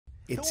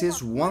It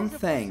is one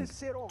thing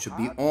to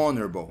be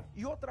honorable.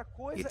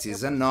 It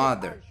is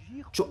another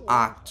to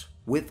act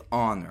with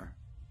honor,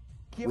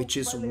 which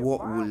is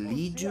what will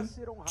lead you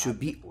to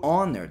be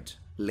honored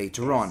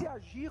later on.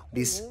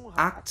 This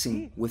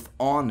acting with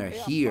honor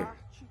here,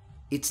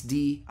 it's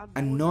the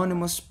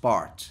anonymous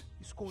part,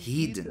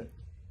 hidden,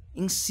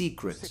 in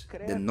secret,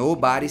 that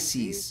nobody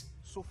sees,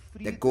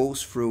 that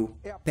goes through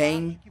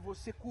pain,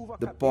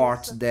 the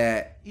part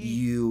that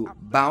you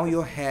bow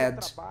your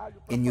head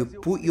and you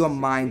put your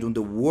mind on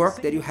the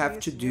work that you have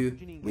to do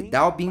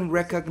without being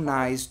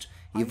recognized,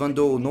 even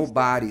though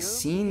nobody's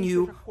seeing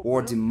you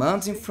or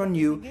demanding from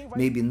you,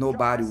 maybe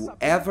nobody will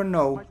ever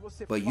know,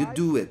 but you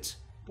do it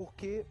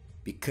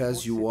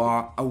because you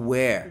are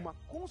aware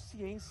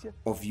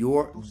of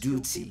your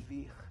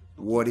duty,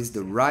 what is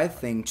the right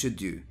thing to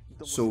do.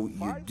 So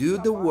you do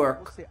the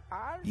work,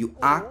 you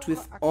act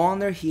with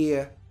honor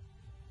here,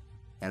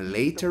 and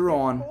later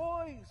on,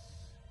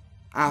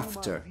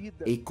 after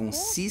a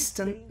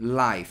consistent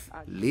life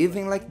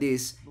living like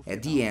this,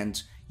 at the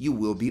end, you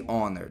will be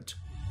honored.